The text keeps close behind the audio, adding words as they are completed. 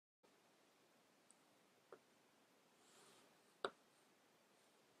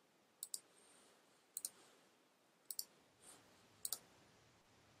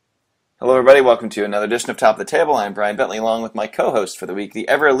Hello, everybody. Welcome to another edition of Top of the Table. I'm Brian Bentley, along with my co-host for the week, the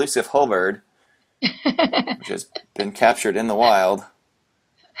ever-elusive Hulberd, which has been captured in the wild.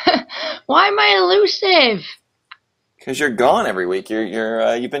 Why am I elusive? Because you're gone every week.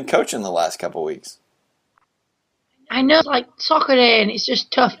 You've been coaching the last couple weeks. I know, it's like soccer day, and it's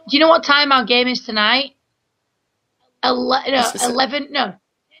just tough. Do you know what time our game is tonight?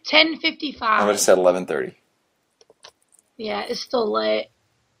 10:55. I would have said 11:30. Yeah, it's still late.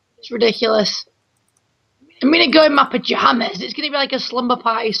 It's ridiculous. I'm going to go in my pajamas. It's going to be like a slumber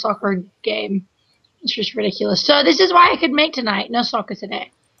party soccer game. It's just ridiculous. So this is why I could make tonight. No soccer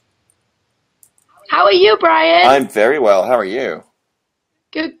today. How are you, Brian? I'm very well. How are you?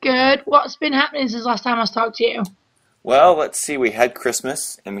 Good. What's been happening since last time I talked to you? Well, let's see. We had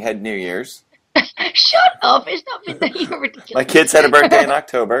Christmas and we had New Year's. Shut up. It's not been that you're ridiculous. My kids had a birthday in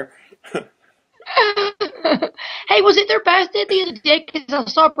October. Hey, was it their birthday the other day? Because I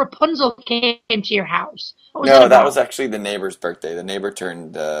saw Rapunzel came to your house. No, that was actually the neighbor's birthday. The neighbor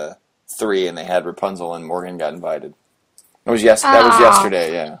turned 3, and they had Rapunzel, and Morgan got invited. That was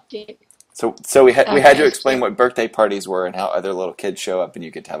yesterday. Yeah. So we had to explain what birthday parties were and how other little kids show up, and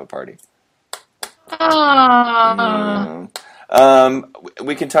you get to have a party.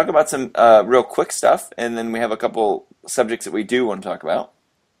 We can talk about some real quick stuff, and then we have a couple subjects that we do want to talk about.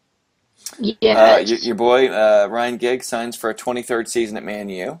 Yeah. Your boy Ryan Giggs signs for a 23rd season at Man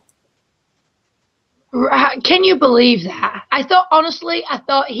U. Can you believe that? I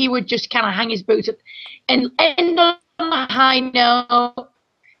thought he would just kind of hang his boots up and end on a high note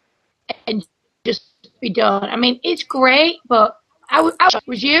and just be done. I mean, it's great, but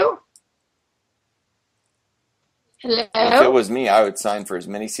was you? Hello? If it was me, I would sign for as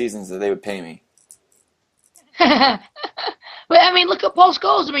many seasons as they would pay me. But, I mean, look at Paul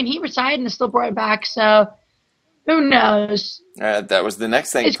Scholes. I mean, he retired and still brought it back, so who knows? That was the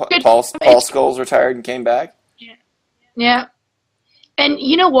next thing. Paul Scholes retired and came back? Yeah. And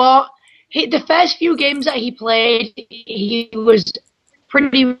you know what? The first few games that he played, he was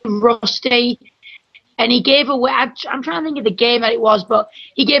pretty rusty. And he gave away, I'm trying to think of the game that it was, but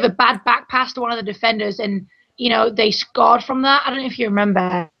he gave a bad back pass to one of the defenders, and, they scored from that. I don't know if you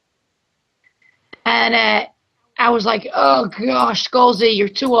remember. And I was like, oh gosh, Scholesy, you're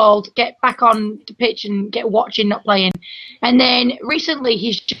too old. Get back on the pitch and get watching, not playing. And then recently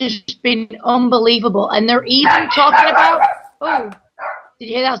he's just been unbelievable. And they're even talking about, did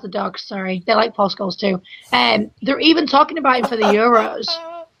you hear that? Was the dogs? Sorry. They like Paul Scholes too. They're even talking about him for the Euros.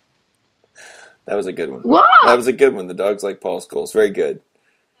 That was a good one. What? That was a good one. The dogs like Paul Scholes. Very good.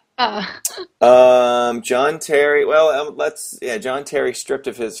 John Terry. Well, John Terry stripped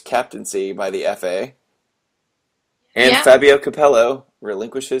of his captaincy by the FA. And Fabio Capello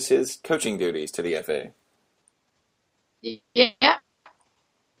relinquishes his coaching duties to the FA. Yeah.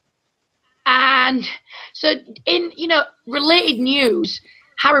 And so in, related news,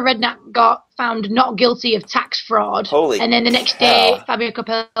 Harry Redknapp got found not guilty of tax fraud. And then the next day, Fabio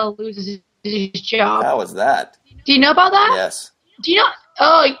Capello loses his job. How was that? Do you know about that? Yes. Do you know?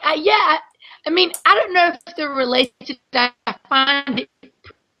 Oh, yeah. I mean, I don't know if they're related. I find it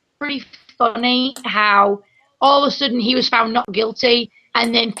pretty funny how all of a sudden he was found not guilty,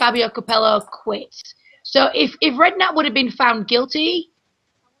 and then Fabio Capello quits. So if Redknapp would have been found guilty,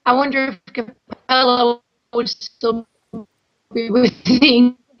 I wonder if Capello would still be with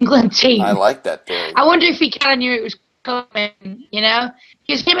the England team. I like that theory. I wonder if he kind of knew it was coming,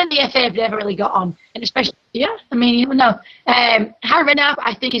 because him and the FA have never really got on, and especially, you don't know. Harry Redknapp,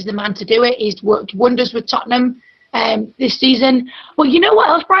 I think, is the man to do it. He's worked wonders with Tottenham this season. Well, you know what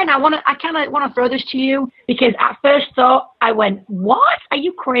else, Brian? I kind of want to throw this to you, because at first thought I went, "What? Are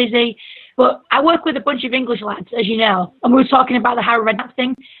you crazy?" But I work with a bunch of English lads, as you know, and we were talking about the Harry Redknapp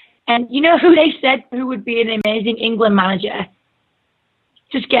thing. And you know who they said who would be an amazing England manager?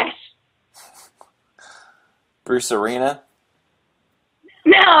 Just guess. Bruce Arena?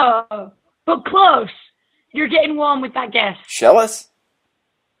 No, but close. You're getting warm with that guess. Shellis?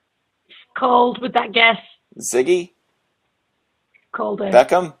 Cold with that guess. Ziggy? Colder.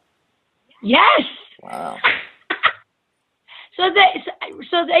 Beckham? Yes. Wow. So they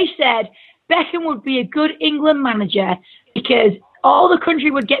said Beckham would be a good England manager because all the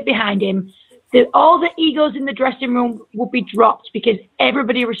country would get behind him. All the egos in the dressing room would be dropped because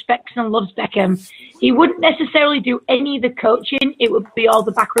everybody respects and loves Beckham. He wouldn't necessarily do any of the coaching. It would be all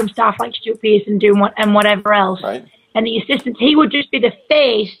the backroom staff like Stuart Pearson doing and whatever else. Right. And the assistants. He would just be the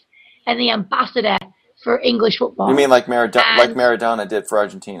face and the ambassador for English football. You mean like Maradona did for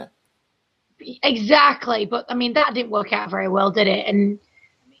Argentina? Exactly. But, I mean, that didn't work out very well, did it? And,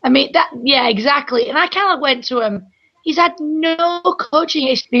 I mean, exactly. And I kind of went to him, he's had no coaching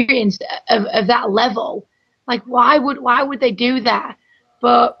experience of that level. Like, why would they do that?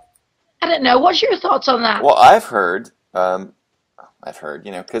 But I don't know. What's your thoughts on that? Well, I've heard,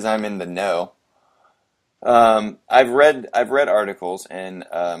 because I'm in the know. I've read articles and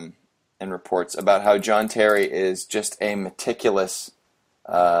reports about how John Terry is just a meticulous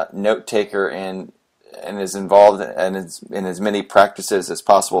note taker and is involved in as many practices as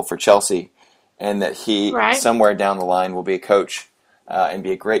possible for Chelsea, and that he somewhere down the line will be a coach and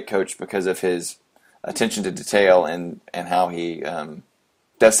be a great coach because of his attention to detail and how he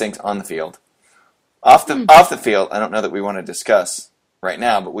does things on the field. Off the field, I don't know that we want to discuss right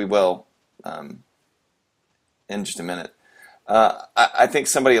now, but we will in just a minute. I think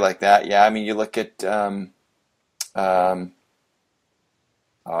somebody like that, yeah. I mean, you look at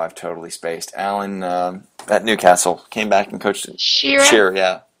I've totally spaced. Alan at Newcastle came back and coached it. Shearer,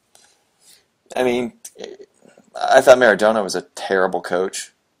 yeah. I mean, I thought Maradona was a terrible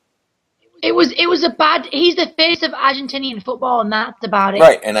coach. It was a bad. He's the face of Argentinian football, and that's about it.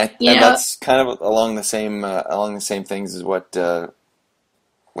 Right, and that's kind of along the same things as what they're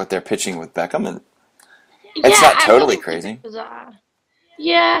pitching with Beckham, and it's not totally crazy.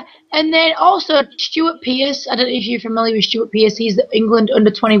 Yeah, and then also Stuart Pearce. I don't know if you're familiar with Stuart Pearce. He's the England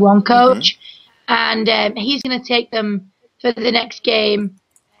under-21 coach, and he's going to take them for the next game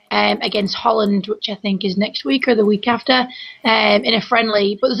against Holland, which I think is next week or the week after, in a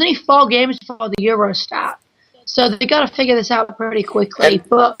friendly. But there's only 4 games before the Euros start, so they've got to figure this out pretty quickly.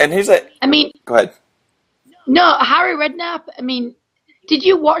 And here's go ahead. No, Harry Redknapp. I mean, did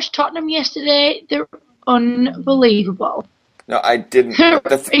you watch Tottenham yesterday? They're unbelievable. No, I didn't.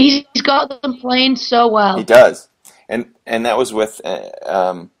 He's got them playing so well. He does, and that was with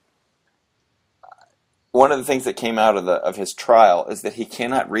one of the things that came out of his trial is that he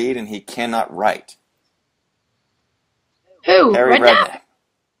cannot read and he cannot write. Who? Harry Redknapp.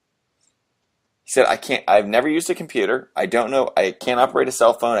 He said, I've never used a computer. I don't know. I can't operate a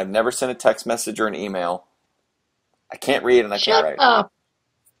cell phone. I've never sent a text message or an email. I can't read and I can't write. Shut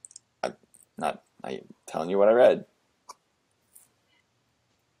up. I'm telling you what I read.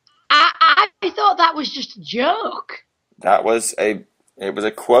 I thought that was just a joke. It was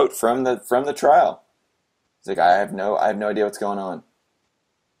a quote from the trial. He's like, I have no idea what's going on.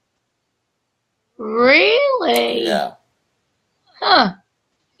 Really? Yeah. Huh.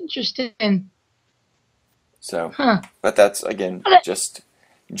 Interesting. So, but that's again just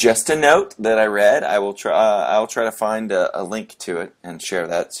a note that I read. I will try to find a link to it and share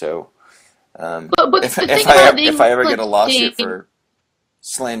that. So, but if I ever get a lawsuit for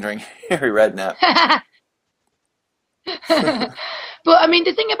slandering Harry Redknapp. But, I mean,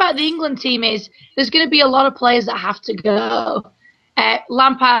 the thing about the England team is there's going to be a lot of players that have to go.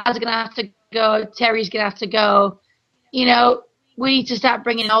 Lampard's going to have to go. Terry's going to have to go. You know, we need to start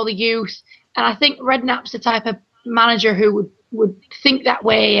bringing in all the youth. And I think Redknapp's the type of manager who would think that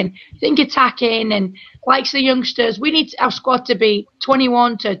way and think attacking and likes the youngsters. We need our squad to be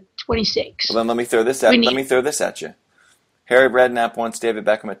 21 to 26. Well, then let me throw this at you. Harry Redknapp wants David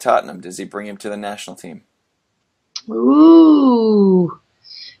Beckham at Tottenham. Does he bring him to the national team? Ooh.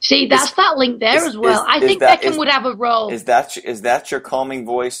 See, that's that link there as well. I think Beckham would have a role. Is that your calming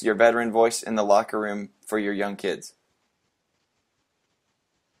voice, your veteran voice in the locker room for your young kids?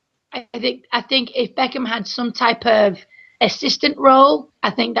 I think if Beckham had some type of assistant role, I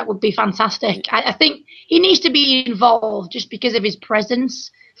think that would be fantastic. I think he needs to be involved just because of his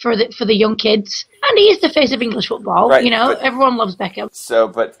presence for the young kids, and he is the face of English football. Right, everyone loves Beckham. So,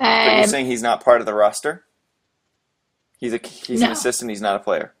 but you're saying he's not part of the roster? He's an assistant. He's not a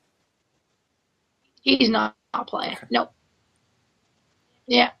player. He's not a player. No.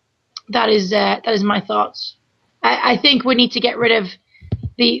 Yeah, that is my thoughts. I think we need to get rid of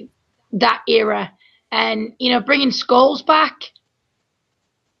that era, and bringing Scholes back.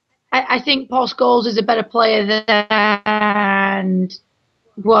 I think Paul Scholes is a better player than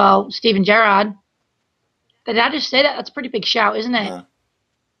Steven Gerrard. Did I just say that? That's a pretty big shout, isn't it? Yeah.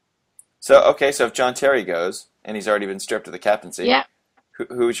 So if John Terry goes and he's already been stripped of the captaincy, yeah.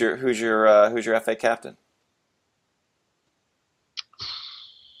 Who's your FA captain?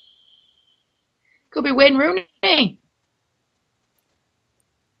 Could be Wayne Rooney.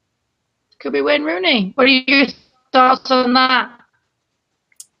 What are your thoughts on that?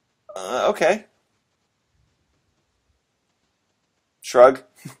 Okay. Shrug.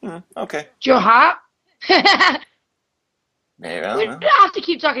 Okay. Joe Hart. Maybe, I we don't don't have to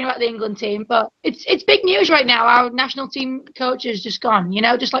keep talking about the England team, but it's big news right now. Our national team coach is just gone.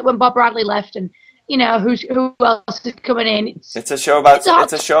 Just like when Bob Bradley left, and who else is coming in? It's a show about soccer.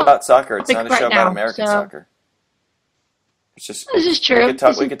 It's not a show about American soccer. It's just This is true. We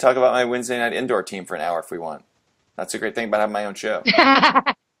could talk about my Wednesday night indoor team for an hour if we want. That's a great thing about having my own show.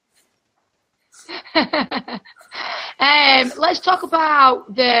 Let's talk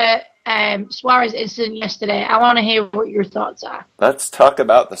about the Suarez incident yesterday. I want to hear what your thoughts are. Let's talk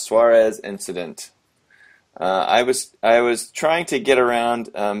about the Suarez incident. I was trying to get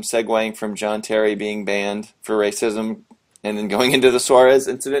around segueing from John Terry being banned for racism and then going into the Suarez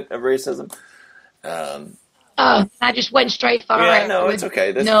incident of racism. I just went straight for it. Yeah, no, it's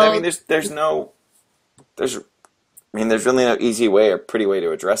okay. There's really no easy way or pretty way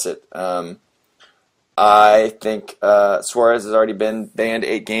to address it. I think Suarez has already been banned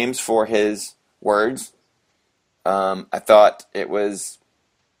 8 games for his words. I thought it was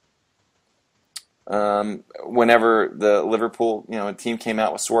whenever the Liverpool team came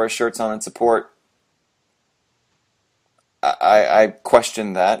out with Suarez shirts on in support, I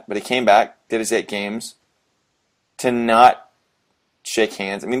questioned that, but he came back, did his 8 games, to not shake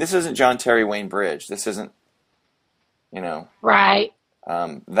hands. I mean, this isn't John Terry Wayne Bridge. This isn't, right.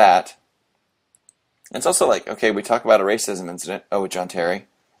 That. It's also like, okay, we talk about a racism incident, with John Terry. And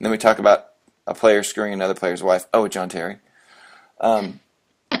then we talk about a player screwing another player's wife, with John Terry.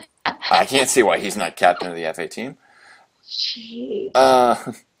 I can't see why he's not captain of the FA team. Jeez.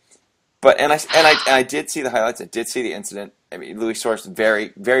 But I did see the highlights. I did see the incident. I mean, Luis Suarez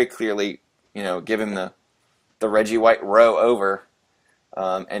very, very clearly, give him the Reggie White row over,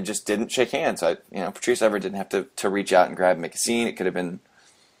 and just didn't shake hands. Patrice Evra didn't have to reach out and grab and make a scene. It could have been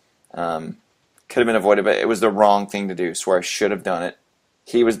avoided, but it was the wrong thing to do. Suarez should have done it.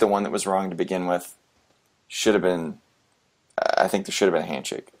 He was the one that was wrong to begin with. I think there should have been a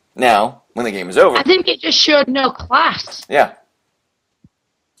handshake. Now, when the game is over, I think it just showed no class. Yeah.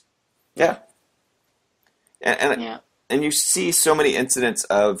 Yeah. And you see so many incidents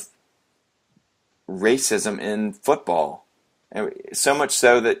of racism in football. And so much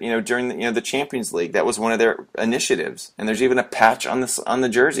so that, during the Champions League, that was one of their initiatives. And there's even a patch on the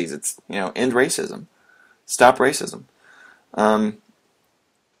jerseys. It's, end racism. Stop racism.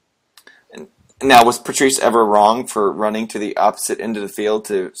 Now, was Patrice ever wrong for running to the opposite end of the field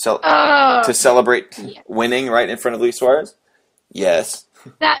to celebrate winning right in front of Luis Suarez? Yes.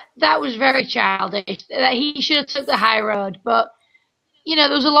 That was very childish. That he should have took the high road, but there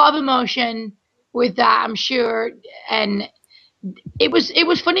was a lot of emotion with that, I'm sure, and it was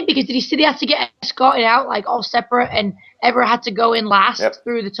funny because did he say he had to get escorted out like all separate, and Evra had to go in last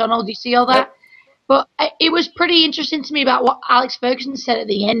through the tunnel? Do you see all that? Yep. But it was pretty interesting to me about what Alex Ferguson said at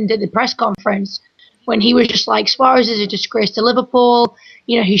the end of the press conference when he was just like, Suarez is a disgrace to Liverpool.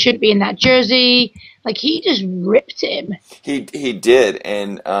 He shouldn't be in that jersey. Like, he just ripped him. He did,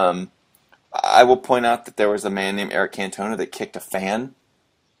 and I will point out that there was a man named Eric Cantona that kicked a fan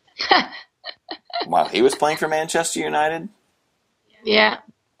while he was playing for Manchester United. Yeah.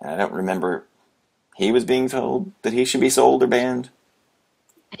 And I don't remember he was being told that he should be sold or banned.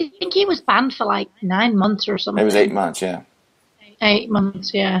 I think he was banned for like 9 months or something. It was 8 months, yeah. 8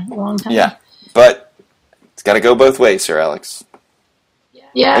 months, yeah. A long time. Yeah, but it's got to go both ways, Sir Alex.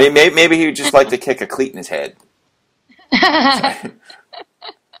 Yeah. I mean, maybe he would just like to kick a cleat in his head.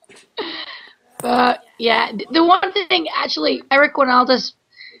 But, yeah. The one thing, actually, Eric Wijnaldum,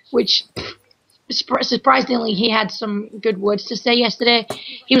 which surprisingly he had some good words to say yesterday.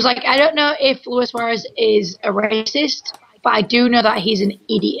 He was like, I don't know if Luis Suarez is a racist, but I do know that he's an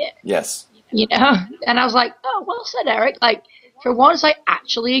idiot. Yes. And I was like, oh, well said, Eric. Like, for once, I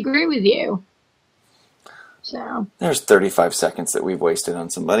actually agree with you. So there's 35 seconds that we've wasted on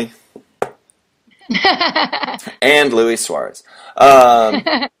somebody. And Luis Suarez.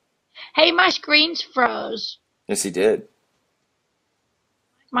 Hey, my screen's froze. Yes, he did.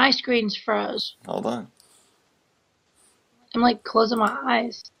 My screen's froze. Hold on. I'm like closing my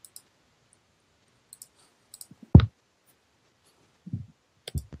eyes.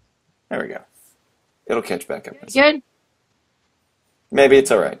 There we go. It'll catch back up. Good? Maybe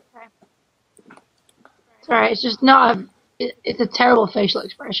it's all right. It's all right. It's just not it's a terrible facial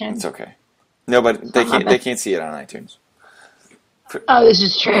expression. It's okay. No, but they can't see it on iTunes. This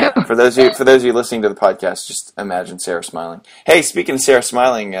is true. For those of you listening to the podcast, just imagine Sarah smiling. Hey, speaking of Sarah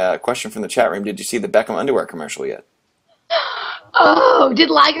smiling, question from the chat room: did you see the Beckham underwear commercial yet? Oh, did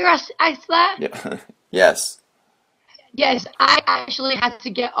Liger ask that? Yeah. Yes. Yes, I actually had to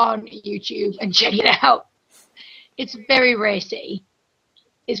get on YouTube and check it out. It's very racy.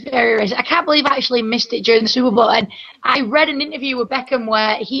 I can't believe I actually missed it during the Super Bowl. And I read an interview with Beckham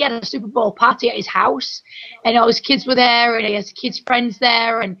where he had a Super Bowl party at his house, and all his kids were there, and he has kids' friends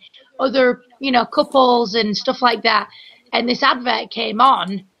there, and other, couples and stuff like that. And this advert came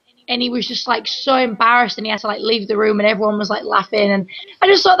on, and he was just like so embarrassed, and he had to like leave the room, and everyone was like laughing, and I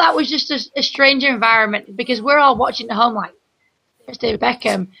just thought that was just a strange environment because we're all watching at home like it's David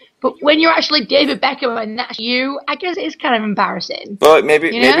Beckham, but when you're actually David Beckham and that's you, I guess it is kind of embarrassing. Well, maybe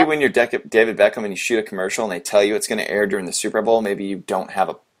when you're David Beckham and you shoot a commercial and they tell you it's going to air during the Super Bowl, maybe you don't have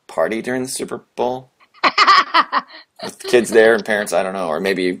a party during the Super Bowl with kids there and parents. I don't know, or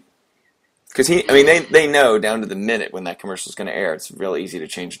maybe because they know down to the minute when that commercial is going to air. It's real easy to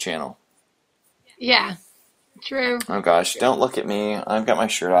change the channel. Yeah, true. Oh gosh, don't look at me. I've got my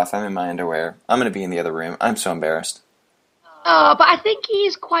shirt off. I'm in my underwear. I'm going to be in the other room. I'm so embarrassed. Oh, but I think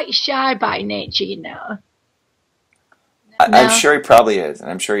he's quite shy by nature, you know. I'm sure he probably is, and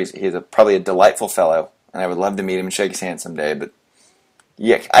I'm sure he's probably a delightful fellow, and I would love to meet him and shake his hand someday. But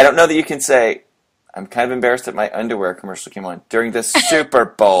yeah, I don't know that you can say I'm kind of embarrassed that my underwear commercial came on during the Super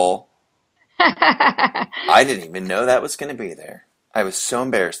Bowl. I didn't even know that was going to be there. I was so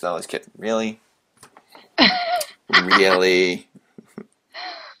embarrassed that I was kidding. Really? Really?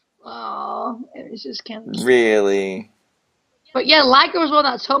 Oh, it was just kind of... Really? But yeah, Liger was one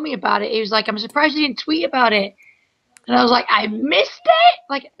that told me about it. He was like, I'm surprised you didn't tweet about it. And I was like, I missed it?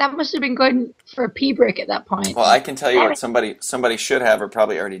 Like, that must have been going for a pee break at that point. Well, I can tell you what somebody should have or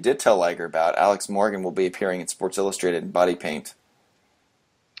probably already did tell Liger about. Alex Morgan will be appearing in Sports Illustrated in body paint.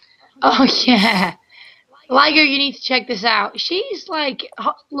 Oh, yeah. Liger, you need to check this out. She's like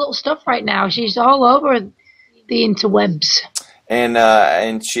hot little stuff right now. She's all over the interwebs.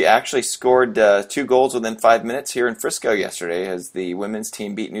 And she actually scored 2 goals within 5 minutes here in Frisco yesterday as the women's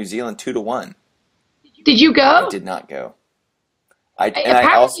team beat New Zealand 2-1. Did you go? I did not go.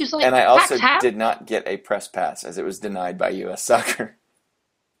 I also did not get a press pass as it was denied by U.S. Soccer.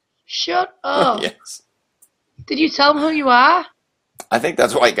 Shut up. Yes. Did you tell them who you are? I think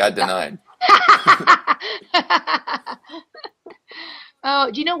that's why it got denied. Oh,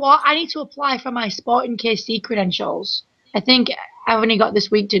 do you know what? I need to apply for my Sporting KC credentials. I think I've only got this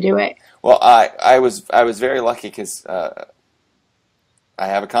week to do it. Well, I was very lucky because I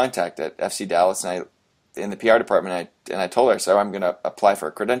have a contact at FC Dallas, and in the PR department, I told her, so I'm going to apply for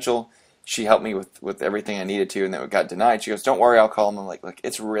a credential. She helped me with everything I needed to, and then it got denied. She goes, don't worry, I'll call them. I'm like, look,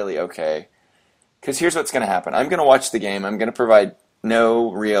 it's really okay. Because here's what's going to happen. I'm going to watch the game. I'm going to provide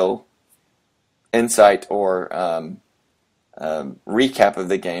no real insight or recap of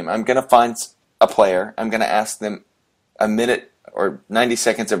the game. I'm going to find a player. I'm going to ask them a minute or 90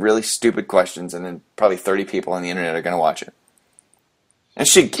 seconds of really stupid questions, and then probably 30 people on the internet are going to watch it. And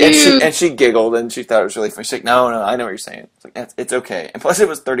she giggled, and she thought it was really funny. She's like, no, I know what you're saying. It's like, it's okay. And plus, it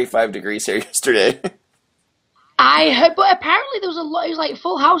was 35 degrees here yesterday. I heard, but apparently there was a lot. It was like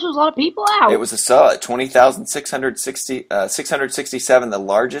full house. There was a lot of people out. It was a solid 667, the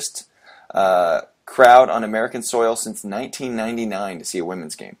largest crowd on American soil since 1999 to see a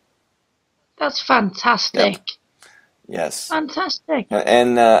women's game. That's fantastic. Yep. Yes. Fantastic.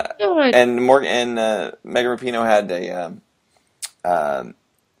 And Megan Rapinoe had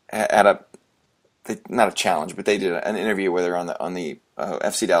not a challenge, but they did an interview with her on the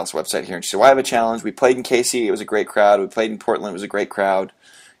FC Dallas website here, and she said, "Well, I have a challenge. We played in KC; it was a great crowd. We played in Portland; it was a great crowd.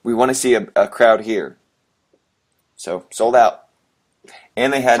 We want to see a crowd here." So sold out,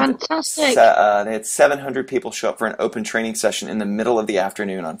 and they had fantastic. They had 700 people show up for an open training session in the middle of the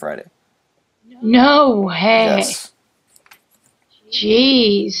afternoon on Friday. No way! Yes.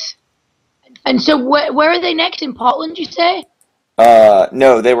 Jeez. And so where are they next? In Portland, you say?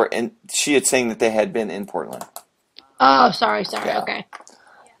 No, they were in. She had saying that they had been in Portland. Oh, sorry. Yeah. Okay.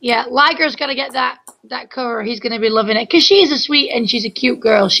 Yeah, Liger's got to get that cover. He's going to be loving it because she's a sweet and she's a cute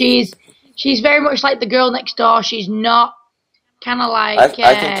girl. She's very much like the girl next door. She's not kind of like.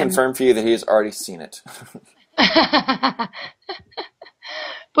 I can confirm for you that he has already seen it.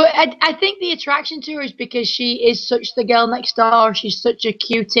 But I think the attraction to her is because she is such the girl next door. She's such a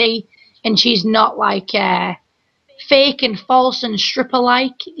cutie, and she's not like fake and false and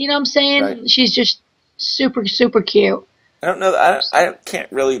stripper-like. You know what I'm saying? Right. She's just super, super cute. I don't know. I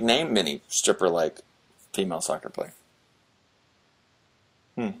can't really name many stripper-like female soccer players.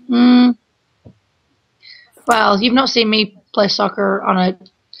 Well, you've not seen me play soccer on a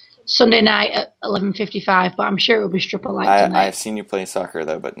Sunday night at 11:55, but I'm sure it will be stripper-like tonight. I have seen you play soccer,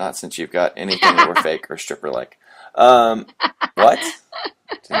 though, but not since you've got anything that were fake or stripper-like. What?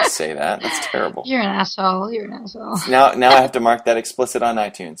 Didn't say that. That's terrible. You're an asshole. Now I have to mark that explicit on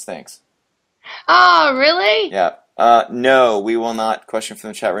iTunes. Thanks. Oh, really? Yeah. No, we will not. Question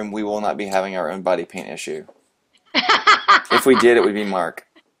from the chat room. We will not be having our own body paint issue. If we did, it would be Mark.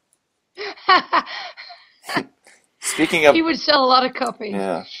 Speaking of, he would sell a lot of copies.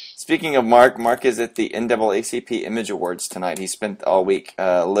 Yeah. Speaking of Mark, Mark is at the NAACP Image Awards tonight. He spent all week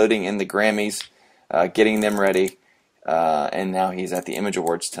loading in the Grammys, getting them ready, and now he's at the Image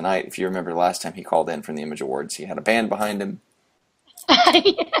Awards tonight. If you remember last time he called in from the Image Awards, he had a band behind him. Yeah.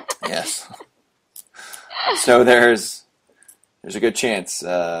 Yes. So there's a good chance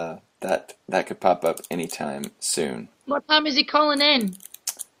that could pop up anytime soon. What time is he calling in?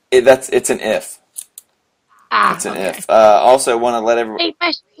 It's an if. It's an if. Also, want to let everyone. Hey,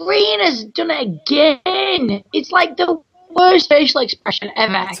 my screen has done it again. It's like the worst facial expression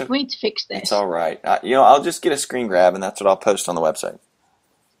ever. We need to fix this. It's all right. I'll just get a screen grab, and that's what I'll post on the website.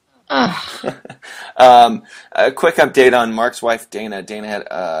 A quick update on Mark's wife, Dana.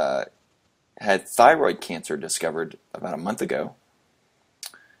 Dana had thyroid cancer discovered about a month ago.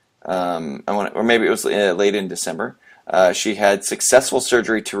 Or maybe it was late in December. She had successful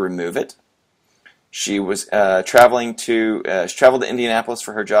surgery to remove it. She was traveled to Indianapolis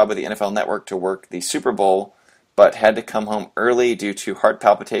for her job with the NFL Network to work the Super Bowl, but had to come home early due to heart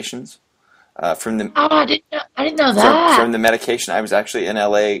palpitations. I didn't know that. From the medication. I was actually in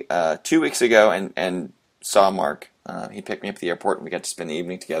LA 2 weeks ago and saw Mark. He picked me up at the airport, and we got to spend the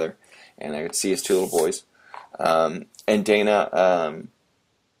evening together. And I got to see his two little boys. And Dana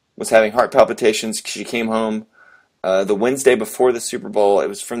was having heart palpitations. She came home the Wednesday before the Super Bowl. It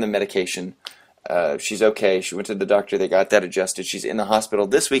was from the medication. She's okay. She went to the doctor. They got that adjusted. She's in the hospital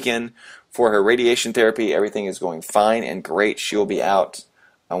this weekend for her radiation therapy. Everything is going fine and great. She will be out,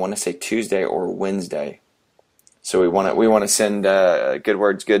 I want to say Tuesday or Wednesday. So we want to send good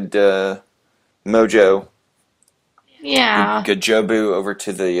words, good mojo. Yeah. Good Jobu over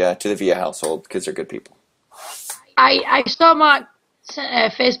to the Via household because they're good people. I saw Mark sent a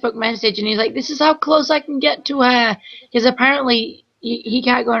Facebook message and he's like, "This is how close I can get to her," because apparently he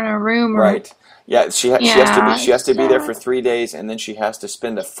can't go in her room. Right. Yeah. She has to be there for 3 days, and then she has to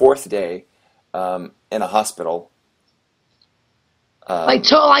spend a fourth day in a hospital. Like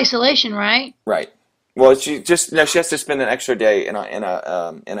total isolation, right? Right. Well, she has to spend an extra day in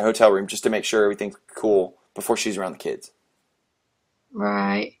a hotel room just to make sure everything's cool before she's around the kids.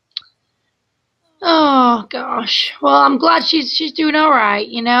 Right. Oh gosh. Well, I'm glad she's doing all right.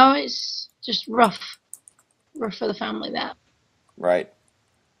 It's just rough for the family, that. Right.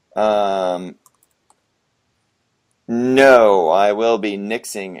 No, I will be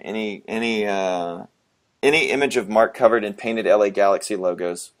nixing any image of Mark covered in painted LA Galaxy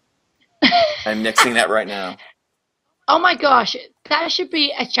logos. I'm nixing that right now. Oh my gosh, that should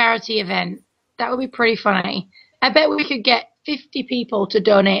be a charity event. That would be pretty funny. I bet we could get 50 people to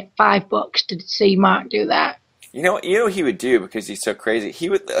donate $5 to see Mark do that. You know what he would do, because he's so crazy. He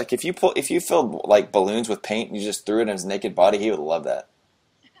would, like, if you filled like balloons with paint and you just threw it in his naked body, he would love that.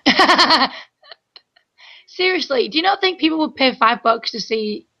 Seriously, do you not think people would pay $5 to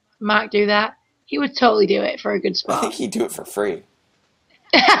see Mark do that? He would totally do it for a good spot. I think he'd do it for free.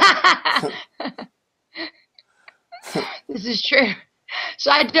 This is true. So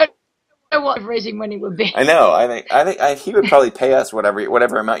I don't know what raising money would be. I know. I think he would probably pay us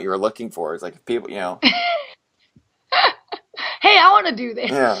whatever amount you were looking for. It's like, if people, Hey, I want to do this.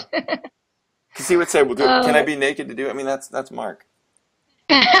 Yeah. Because he would say, "Well, can I be naked to do it?" I mean, that's Mark.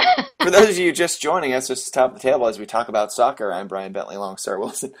 For those of you just joining us, just top of the table as we talk about soccer, I'm Brian Bentley Longstar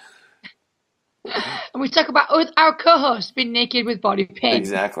Wilson. And we talk about our co-host being naked with body paint.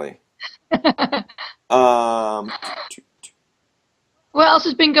 Exactly. What else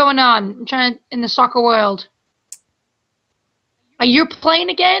has been going on? I'm trying in the soccer world. Are you playing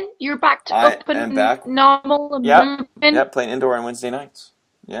again? You're back to up and back. Normal and moving? Yeah, playing indoor on Wednesday nights.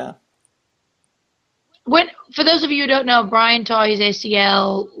 Yeah. For those of you who don't know, Brian tore his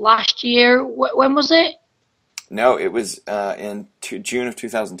ACL last year. When was it? No, it was in June of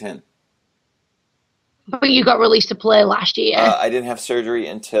 2010. But you got released to play last year. I didn't have surgery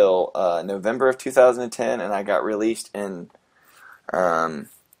until November of 2010, and I got released in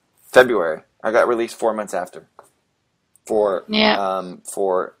February. I got released 4 months after for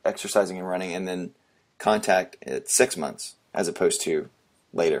exercising and running, and then contact at 6 months as opposed to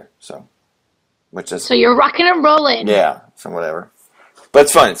later. So you're rocking and rolling. Yeah, so whatever. But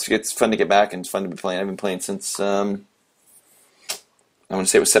it's fun. It's fun to get back, and it's fun to be playing. I've been playing since I want to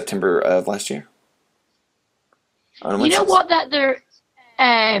say it was September of last year. You know what? That's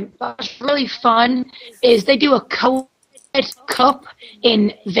really fun. Is they do a co-ed cup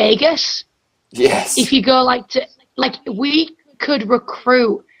in Vegas. Yes. If you go we could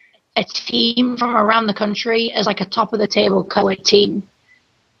recruit a team from around the country as like a top of the table co-ed team.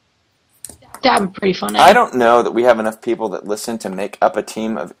 That would be pretty funny. I don't know that we have enough people that listen to make up a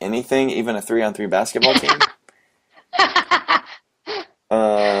team of anything, even a 3-on-3 basketball team.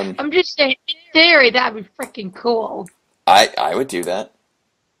 I'm just saying, in theory, that'd be freaking cool. I would do that.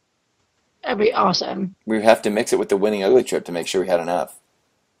 That'd be awesome. We'd have to mix it with the Winning Ugly trip to make sure we had enough.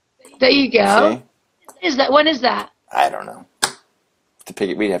 There you go. See? When is that? I don't know.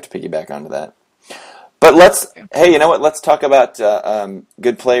 We'd have to piggyback onto that. But hey, you know what? Let's talk about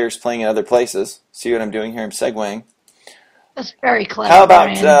good players playing in other places. See what I'm doing here? I'm segueing. That's very clever. How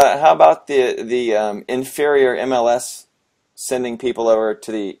about the inferior MLS sending people over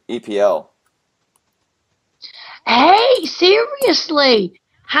to the EPL? Hey, seriously,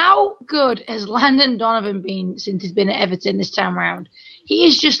 how good has Landon Donovan been since he's been at Everton this time around? He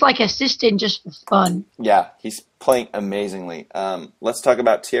is just like assisting just for fun. Yeah, he's playing amazingly. Let's talk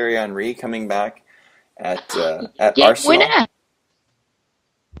about Thierry Henry coming back at Arsenal.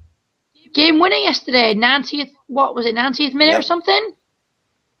 Game winner yesterday, 90th. What was it? 90th minute or something?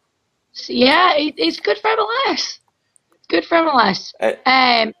 So, yeah, it's good for MLS. Good for MLS.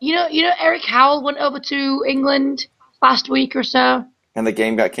 You know, Eric Howell went over to England last week or so. And the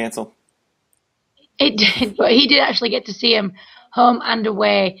game got canceled? It did, but he did actually get to see him home and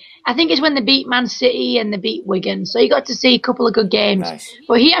away. I think it's when they beat Man City and they beat Wigan. So he got to see a couple of good games. Nice.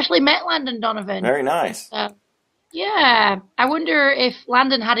 But he actually met Landon Donovan. Very nice. Yeah. I wonder if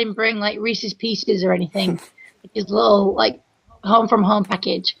Landon had him bring like Reese's Pieces or anything. His little like home from home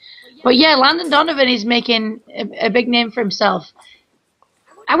package. But yeah, Landon Donovan is making a big name for himself.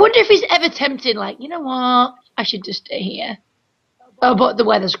 I wonder if he's ever tempted, like, you know what, I should just stay here. Oh, but the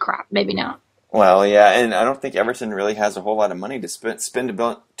weather's crap. Maybe not. Well, yeah, and I don't think Everton really has a whole lot of money to spend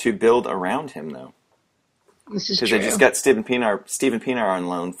to build around him, though. This is true. Because they just got Steven Pienaar on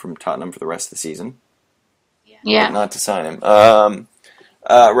loan from Tottenham for the rest of the season. Yeah. But not to sign him.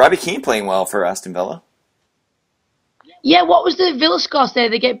 Robbie Keane playing well for Aston Villa. Yeah, what was the Villa score there?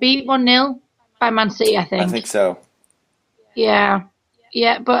 They get beat 1-0 by Man City, I think. I think so. Yeah.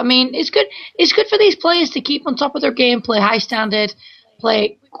 Yeah, but I mean, it's good. It's good for these players to keep on top of their game, play high standard,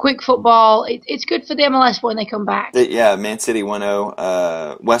 play quick football. It's good for the MLS when they come back. Yeah, Man City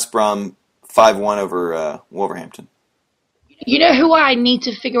 1-0. West Brom 5-1 over Wolverhampton. You know who I need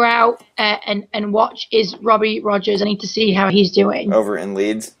to figure out and watch is Robbie Rogers. I need to see how he's doing. Over in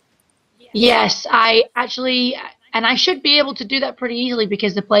Leeds? Yes, I actually... And I should be able to do that pretty easily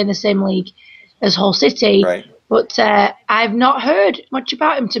because they play in the same league as Hull City. Right. But I've not heard much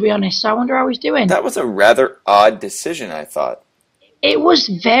about him, to be honest, so I wonder how he's doing. That was a rather odd decision, I thought. It was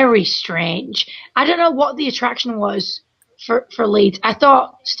very strange. I don't know what the attraction was for Leeds. I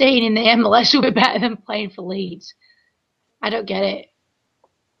thought staying in the MLS would be better than playing for Leeds. I don't get it.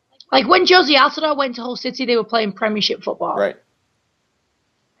 Like when Josie Altidore went to Hull City, they were playing Premiership football. Right.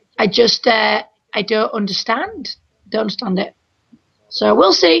 I just... I don't understand. Don't understand it. So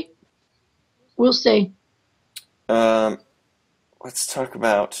we'll see. We'll see. Let's talk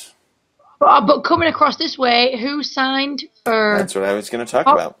about... But coming across this way, who signed for... That's what I was going to talk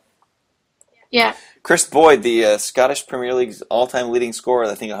about. Yeah. Chris Boyd, the Scottish Premier League's all-time leading scorer,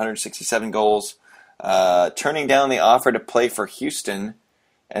 I think 167 goals, turning down the offer to play for Houston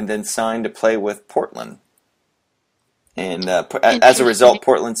and then signed to play with Portland. And as a result,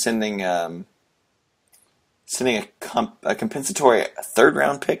 Portland sending a compensatory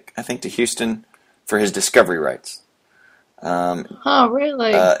third-round pick, I think, to Houston for his discovery rights. Oh,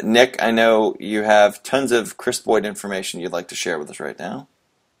 really? Nick, I know you have tons of Chris Boyd information you'd like to share with us right now.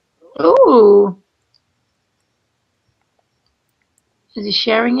 Ooh. Is he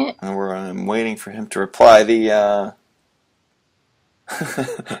sharing it? I'm waiting for him to reply. And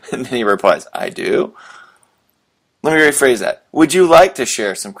then he replies, I do. Let me rephrase that. Would you like to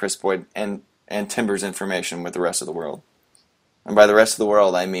share some Chris Boyd and Timbers information with the rest of the world? And by the rest of the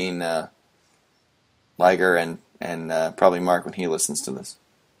world, I mean Liger and probably Mark when he listens to this.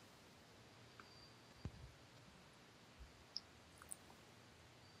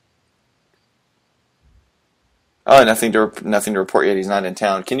 Oh, nothing to report yet. He's not in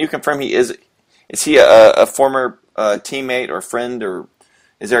town. Can you confirm he is? Is he a former teammate or friend, or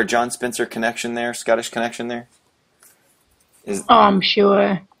is there a John Spencer connection there? Scottish connection there? I'm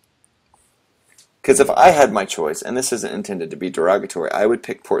sure. Because if I had my choice, and this isn't intended to be derogatory, I would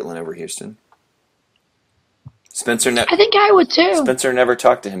pick Portland over Houston. I think I would too. Spencer never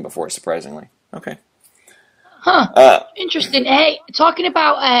talked to him before, surprisingly. Okay. Huh. Interesting. Hey, talking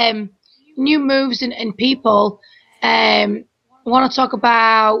about new moves and people, I want to talk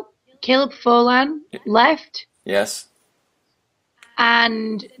about Caleb Folan left. Yes.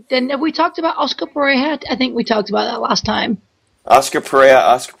 And then have we talked about Oscar Pereira? I think we talked about that last time. Oscar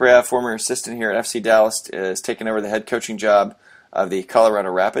Pereira, former assistant here at FC Dallas, is taking over the head coaching job of the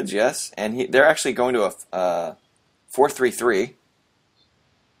Colorado Rapids, yes. And they're actually going to a 4-3-3.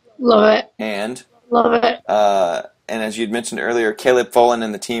 Love it. And Love it. And as you'd mentioned earlier, Caleb Folan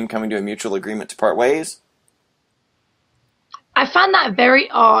and the team coming to a mutual agreement to part ways. I found that very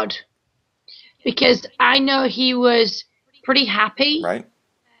odd because I know he was pretty happy. Right.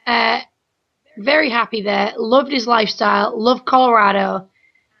 Very happy there. Loved his lifestyle. Loved Colorado.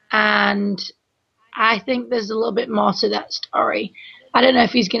 And I think there's a little bit more to that story. I don't know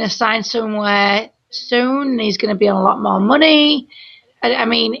if he's going to sign somewhere soon. He's going to be on a lot more money. I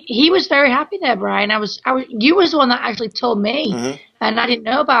mean, he was very happy there, Brian. You was the one that actually told me, and I didn't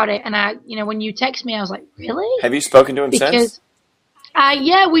know about it. And when you text me, I was like, really? Have you spoken to him since?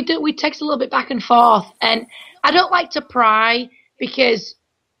 Yeah, we do. We text a little bit back and forth, and I don't like to pry because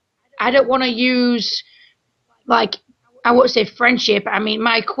I don't want to use, like, I won't say friendship. I mean,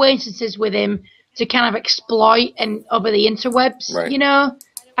 my acquaintances with him to kind of exploit and over the interwebs. Right. You know,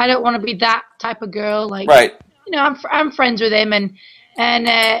 I don't want to be that type of girl. Like, right. I'm friends with him, and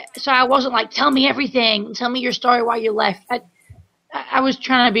so I wasn't like, tell me everything, tell me your story why you left. I was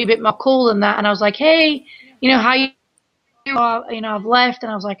trying to be a bit more cool than that, and I was like, hey, how you, I've left,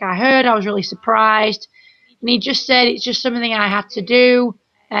 and I was like, I heard, I was really surprised, and he just said it's just something I had to do.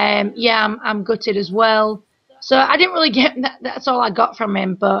 Yeah, I'm gutted as well. So I didn't really get that. That's all I got from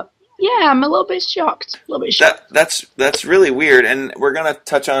him, but yeah, I'm a little bit shocked. That's really weird, and we're gonna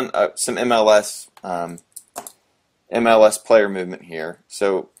touch on some MLS player movement here.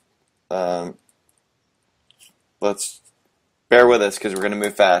 So let's bear with us because we're going to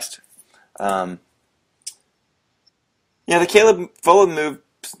move fast. The Caleb Folan move,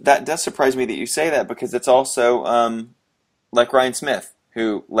 that does surprise me that you say that because it's also like Ryan Smith,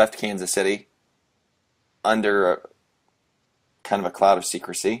 who left Kansas City under kind of a cloud of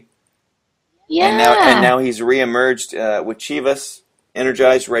secrecy. Yeah. And now he's reemerged with Chivas,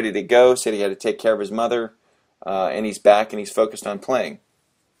 energized, ready to go, said he had to take care of his mother. And he's back and he's focused on playing.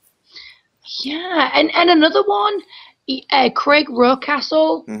 Yeah, and another one, Craig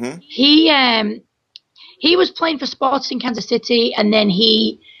Rocastle. Mm-hmm. He was playing for Sporting Kansas City, and then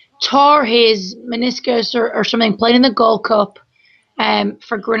he tore his meniscus or something playing in the Gold Cup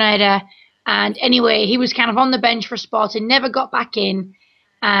for Grenada. And anyway, he was kind of on the bench for Sporting, never got back in,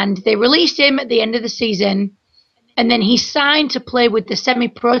 and they released him at the end of the season. And then he signed to play with the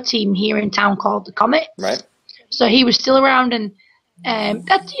semi-pro team here in town called the Comets. Right. So he was still around, and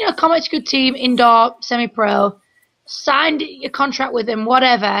that's, Comets good team, indoor, semi-pro, signed a contract with him,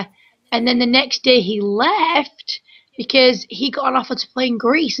 whatever, and then the next day he left because he got an offer to play in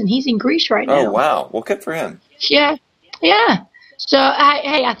Greece, and he's in Greece right now. Oh, wow. Well, good for him. Yeah. So,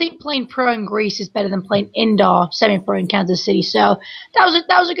 hey, I think playing pro in Greece is better than playing indoor, semi-pro in Kansas City. So that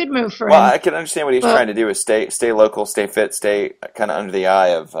was a good move for him. Well, I can understand what he's trying to do is stay local, stay fit, stay kind of under the eye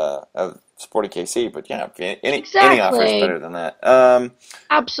of Sporting KC, but any offer is better than that.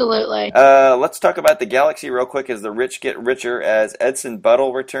 Absolutely. Let's talk about the Galaxy real quick as the rich get richer as Edson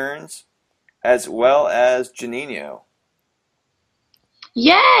Buttle returns, as well as Juninho.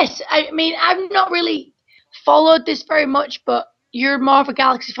 Yes, I mean I've not really followed this very much, but you're more of a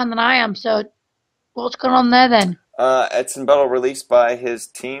Galaxy fan than I am. So what's going on there then? Edson Buttle released by his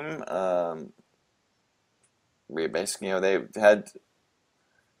team. Basically, they've had.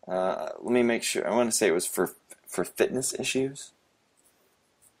 Let me make sure. I want to say it was for fitness issues.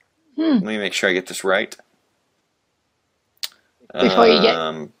 Let me make sure I get this right. Before you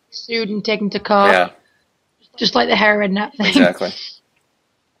get sued and taken to court. Yeah. Just like the heroin nut thing. Exactly.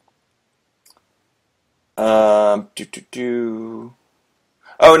 Oh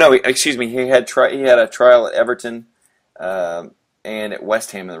no! Excuse me. He had a trial at Everton and at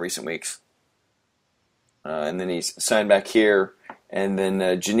West Ham in the recent weeks, and then he's signed back here. And then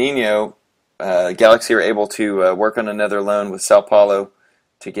Juninho, Galaxy are able to work on another loan with Sao Paulo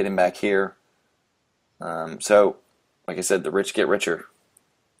to get him back here. So, like I said, the rich get richer.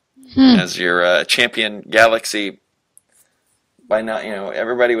 As your champion Galaxy, by now,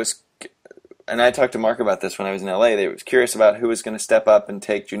 everybody was, and I talked to Mark about this when I was in LA, they was curious about who was going to step up and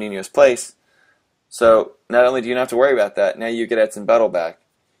take Juninho's place. So, not only do you not have to worry about that, now you get Edson Buttle back.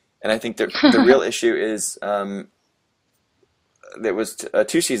 And I think the real issue is... that was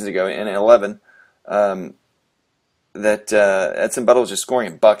 2 seasons ago in 2011 that Edson Buttle was just scoring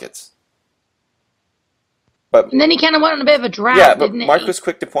in buckets. And then he kind of went on a bit of a drought, yeah, but didn't Mark was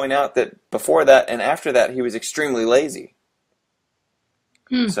quick to point out that before that and after that he was extremely lazy.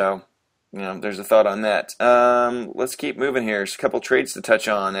 So, there's a thought on that. Let's keep moving here. There's a couple trades to touch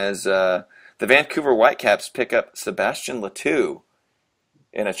on as the Vancouver Whitecaps pick up Sebastian Letou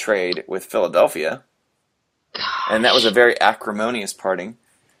in a trade with Philadelphia. Gosh. And that was a very acrimonious parting.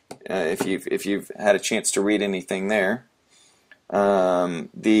 If you've had a chance to read anything there,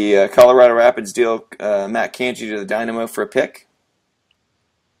 The Colorado Rapids deal Matt Canty to the Dynamo for a pick.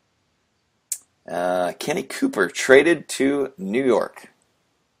 Kenny Cooper traded to New York.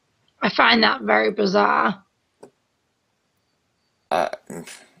 I find that very bizarre.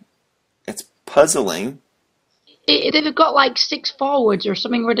 It's puzzling. They've got like 6 forwards or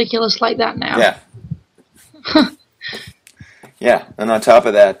something ridiculous like that now. Yeah. Yeah, and on top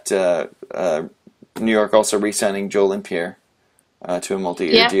of that, New York also re-signing Joel Limpier to a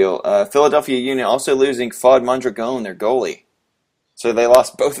multi-year deal. Philadelphia Union also losing Claude Mondragon, their goalie. So they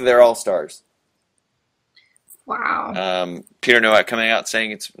lost both of their all-stars. Wow. Peter Nowak coming out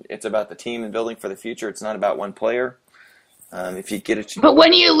saying it's about the team and building for the future. It's not about one player. If you get it, but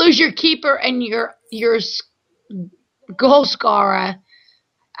when you lose your keeper and your goal scorer,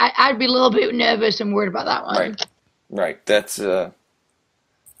 I'd be a little bit nervous and worried about that one. Right. That's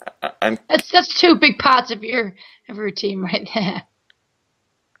 2 big parts of your team right there.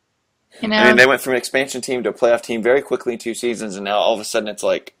 You know, I mean, they went from an expansion team to a playoff team very quickly in 2 seasons, and now all of a sudden it's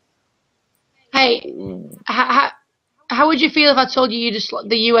like, hey, how would you feel if I told you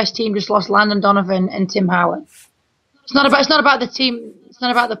the U.S. team just lost Landon Donovan and Tim Howard? It's not about the team. It's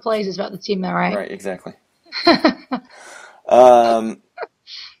not about the players. It's about the team, though, right? Right. Exactly. And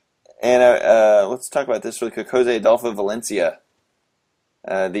let's talk about this really quick. Jose Adolfo Valencia,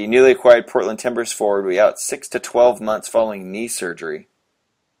 the newly acquired Portland Timbers forward, will be out 6 to 12 months following knee surgery.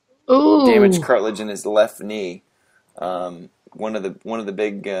 Ooh. Damaged cartilage in his left knee. One of the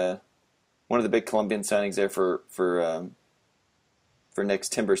big Colombian signings there for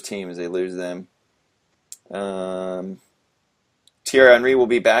next Timbers team as they lose them. Thierry Henry will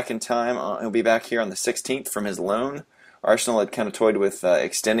be back in time. He'll be back here on the 16th from his loan. Arsenal had kind of toyed with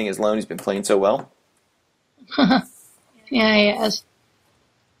extending his loan. He's been playing so well. Yeah, he has.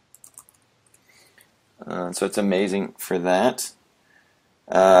 So it's amazing for that.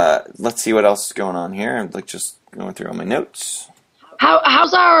 Let's see what else is going on here. I'm just going through all my notes.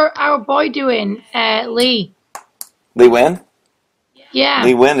 How's our boy doing, Lee? Lee Wynn? Yeah.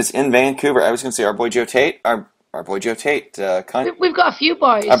 Lee Wynn is in Vancouver. I was going to say our boy Joe Tate. Our boy Joe Tate. We've got a few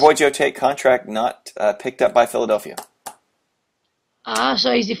boys. Our boy Joe Tate contract not picked up by Philadelphia.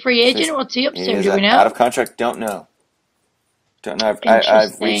 So he's a free agent. What's he up to? Do we know? Out of contract. Don't know. I've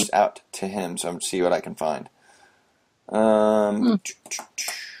reached out to him, so I'm going to see what I can find.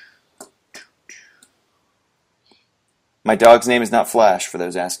 My dog's name is not Flash, for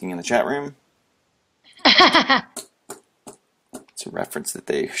those asking in the chat room. It's a reference that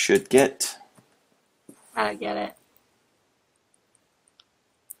they should get. I get it.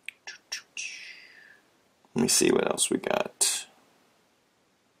 Let me see what else we got.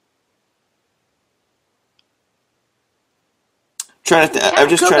 I'm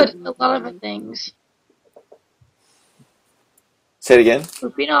just trying. A lot of things. Say it again.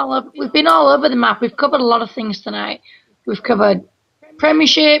 We've been all over the map. We've covered a lot of things tonight. We've covered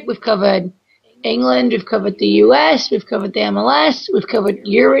Premiership. We've covered England. We've covered the US. We've covered the MLS. We've covered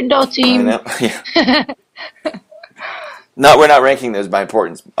your indoor team. I know. Yeah. We're not ranking those by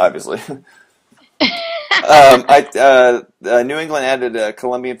importance, obviously. New England added a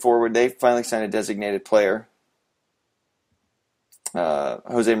Colombian forward. They finally signed a designated player.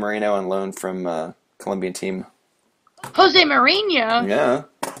 Jose Mourinho on loan from Colombian team. Jose Mourinho? Yeah.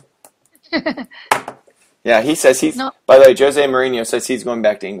 Yeah, he says he's... No. By the way, Jose Mourinho says he's going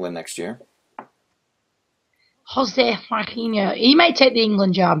back to England next year. Jose Mourinho. He might take the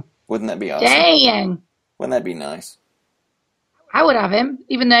England job. Wouldn't that be awesome? Dang. Wouldn't that be nice? I would have him.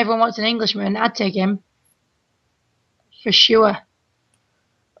 Even though everyone wants an Englishman, I'd take him. For sure.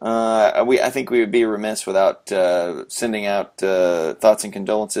 I think we would be remiss without sending out thoughts and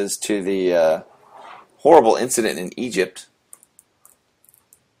condolences to the horrible incident in Egypt.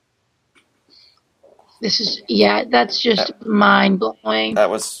 That's just mind-blowing. That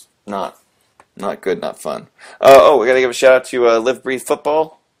was not good, not fun. We got to give a shout-out to Live Breathe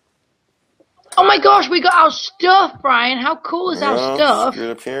Football. Oh my gosh, we got our stuff, Brian. How cool is our stuff?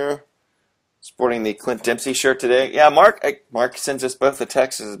 Screwed up here. Sporting the Clint Dempsey shirt today. Yeah, Mark sends us both a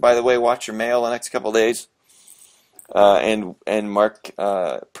text. Says, by the way, watch your mail the next couple of days. And Mark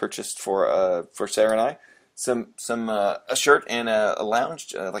purchased for Sarah and I a shirt and a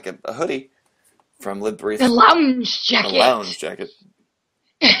lounge like a hoodie from Live Breathe. A lounge jacket. A lounge jacket.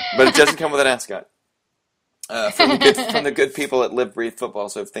 But it doesn't come with an ascot. From the good people at Live Breathe Football.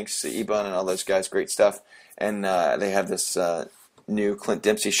 So thanks to Ebon and all those guys, great stuff. And they have this new Clint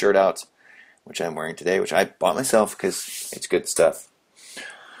Dempsey shirt out, which I'm wearing today, which I bought myself because it's good stuff.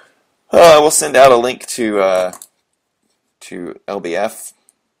 We'll send out a link to LBF.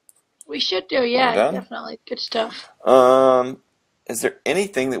 We should do, yeah, definitely. Good stuff. Is there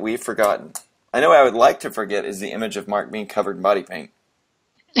anything that we've forgotten? I know I would like to forget is the image of Mark being covered in body paint.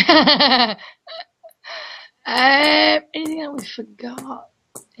 Anything that we forgot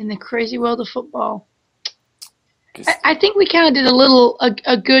in the crazy world of football? I think we kind of did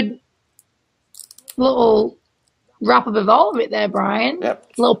a good little wrap up of all of it there, Brian.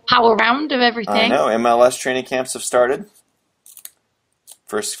 Yep. A little power round of everything. I know. MLS training camps have started.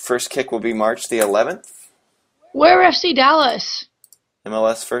 First kick will be March the 11th. Where FC Dallas?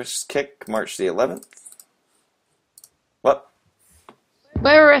 MLS first kick, March the 11th. What?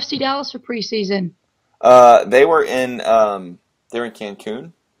 Where are FC Dallas for preseason? They were in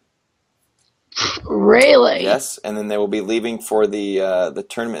Cancun. Really? Yes, and then they will be leaving for the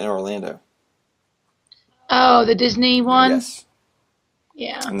tournament in Orlando. Oh, the Disney one? Yes.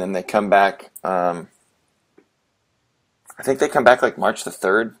 Yeah. And then they come back, I think they come back like March the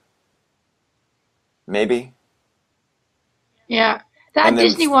 3rd. Maybe. Yeah. That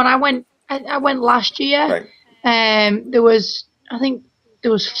Disney one, I went last year. Right. I think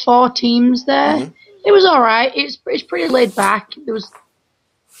there was 4 teams there. Mm-hmm. It was all right. It's pretty laid back. It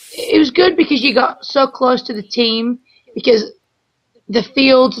was good because you got so close to the team because the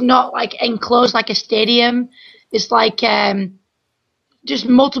field's not like enclosed like a stadium. It's like just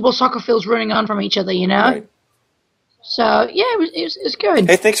multiple soccer fields running on from each other, you know. Right. So yeah, it was good.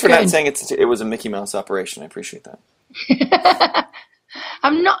 Hey, thanks for not saying it was a Mickey Mouse operation. I appreciate that.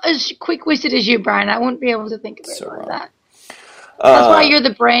 I'm not as quick-witted as you, Brian. I wouldn't be able to think of it like that. That's why you're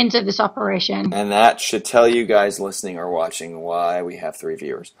the brains of this operation. And that should tell you guys listening or watching why we have 3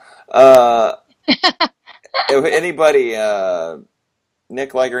 viewers. Anybody,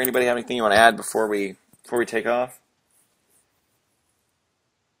 Nick, Liger, anybody have anything you want to add before we take off?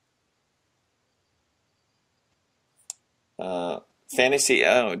 Fantasy.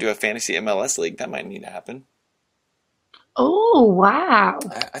 Oh, do a fantasy MLS league. That might need to happen. Oh, wow.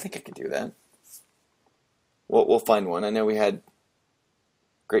 I think I could do that. We'll find one. I know we had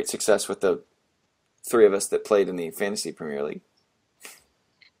great success with the 3 of us that played in the Fantasy Premier League.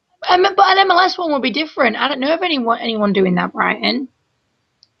 But an MLS one would be different. I don't know of anyone doing that, Brian.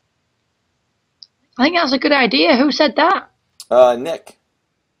 I think that's a good idea. Who said that? Nick.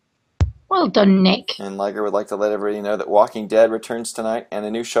 Well done, Nick. And Liger would like to let everybody know that Walking Dead returns tonight and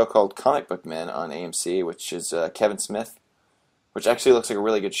a new show called Comic Book Men on AMC, which is Kevin Smith, which actually looks like a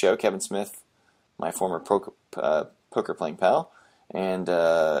really good show. Kevin Smith, my former poker playing pal, and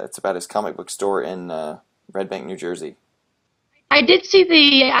it's about his comic book store in Red Bank, New Jersey. I did see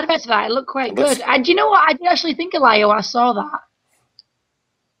the advert for that. It looked quite good. Do you know what? I did actually think of Lio when I saw that.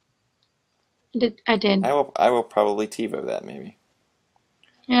 I did. I will probably TiVo that maybe.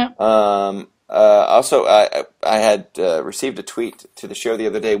 Yeah. Also, I had received a tweet to the show the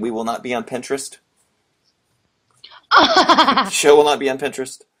other day. We will not be on Pinterest. The show will not be on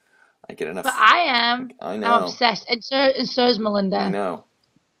Pinterest. I get enough. But I am. I know. I'm obsessed. And so is Melinda. I know.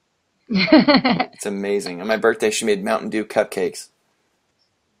 It's amazing. On my birthday, she made Mountain Dew cupcakes.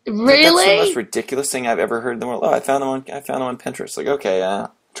 Really? That's the most ridiculous thing I've ever heard in the world. Oh, I found them on Pinterest. Like, okay,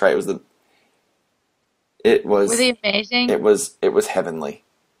 try it. Were they amazing? It was heavenly.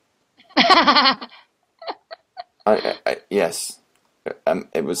 Yes.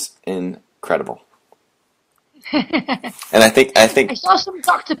 It was incredible. And I think I saw some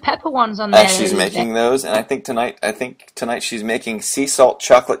Dr. Pepper ones on there. She's making those, and I think tonight she's making sea salt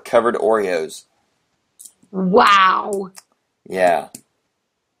chocolate covered Oreos. Wow. Yeah.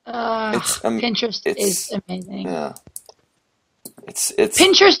 Pinterest is amazing. Yeah. It's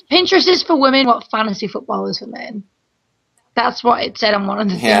Pinterest is for women what fantasy football is for men. That's what it said on one of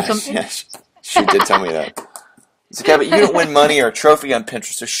the things. Yeah, she did tell me that. It's like, yeah, but you don't win money or a trophy on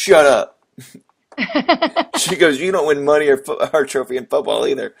Pinterest, so shut up. She goes, you don't win money or trophy in football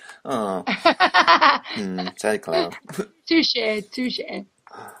either. Oh. Sad clown. Touche.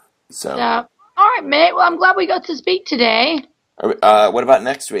 So, all right, mate. Well, I'm glad we got to speak today. What about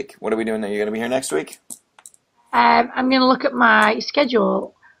next week? What are we doing? Are you going to be here next week? I'm going to look at my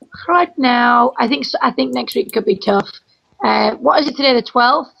schedule right now. I think next week could be tough. What is it today? The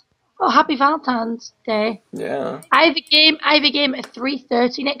 12th. Oh, happy Valentine's Day. Yeah. I have a game at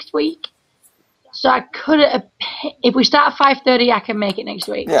 3:30 next week. So I could, if we start at 5:30, I can make it next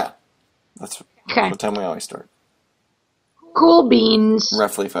week. Yeah. That's what time we always start. Cool beans.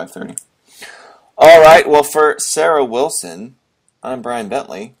 Roughly 5:30. All right. Well, for Sarah Wilson, I'm Brian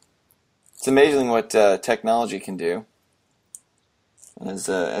Bentley. It's amazing what technology can do. As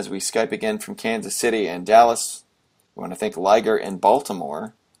we Skype again from Kansas City and Dallas, we want to thank Liger in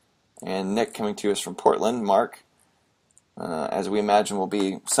Baltimore and Nick coming to us from Portland. Mark, as we imagine, will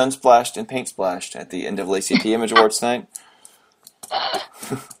be sun-splashed and paint-splashed at the end of Lacey P. Image Awards tonight.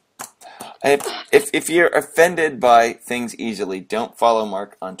 If you're offended by things easily, don't follow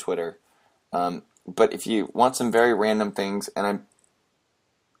Mark on Twitter. But if you want some very random things, and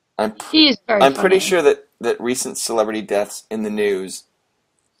I'm pretty sure that recent celebrity deaths in the news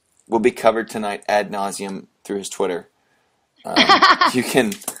will be covered tonight ad nauseum through his Twitter. You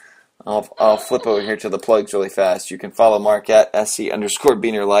can. I'll flip over here to the plugs really fast. You can follow Mark at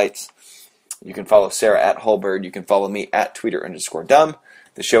SC_BeanerLights. You can follow Sarah at Holbird. You can follow me at Tweeter_dumb.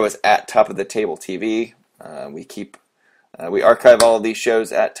 The show is at Top of the Table TV. We archive all of these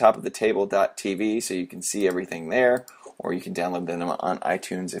shows at topofthetable.tv, so you can see everything there, or you can download them on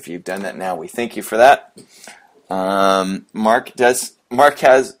iTunes if you've done that now. We thank you for that. Mark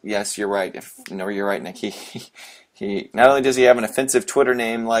has, yes, you're right. You're right, Nick. He not only does he have an offensive Twitter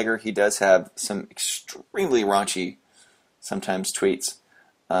name, Liger, he does have some extremely raunchy, sometimes, tweets.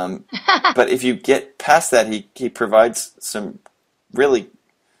 But if you get past that, he provides some really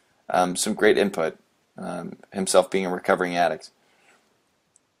some great input, himself being a recovering addict.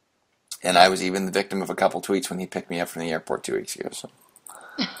 And I was even the victim of a couple tweets when he picked me up from the airport 2 weeks ago.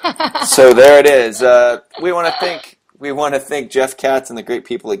 So there it is. We want to thank Jeff Katz and the great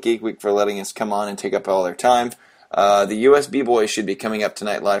people at Geek Week for letting us come on and take up all their time. The USB Boys should be coming up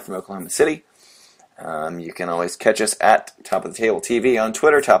tonight live from Oklahoma City. You can always catch us at Top of the Table TV on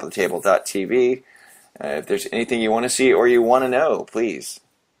Twitter, topofthetable.tv. If there's anything you want to see or you want to know, please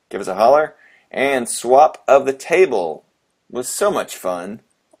give us a holler. And Swap of the Table was so much fun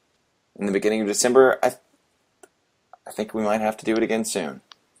in the beginning of December. I think we might have to do it again soon.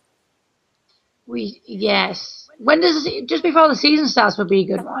 Yes. When does just before the season starts would be a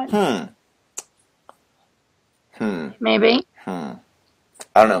good one. Maybe. I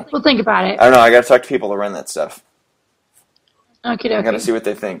don't know. We'll think about it. I don't know. I got to talk to people to run that stuff. Okay. I got to see what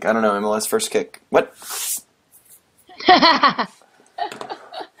they think. I don't know. MLS First Kick. What?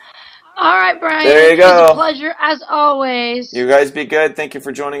 All right, Brian. There you go. It was a pleasure as always. You guys be good. Thank you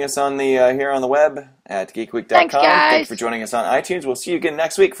for joining us on the here on the web at geekweek.com. Thanks, guys. Thanks for joining us on iTunes. We'll see you again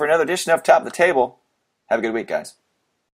next week for another edition of Top of the Table. Have a good week, guys.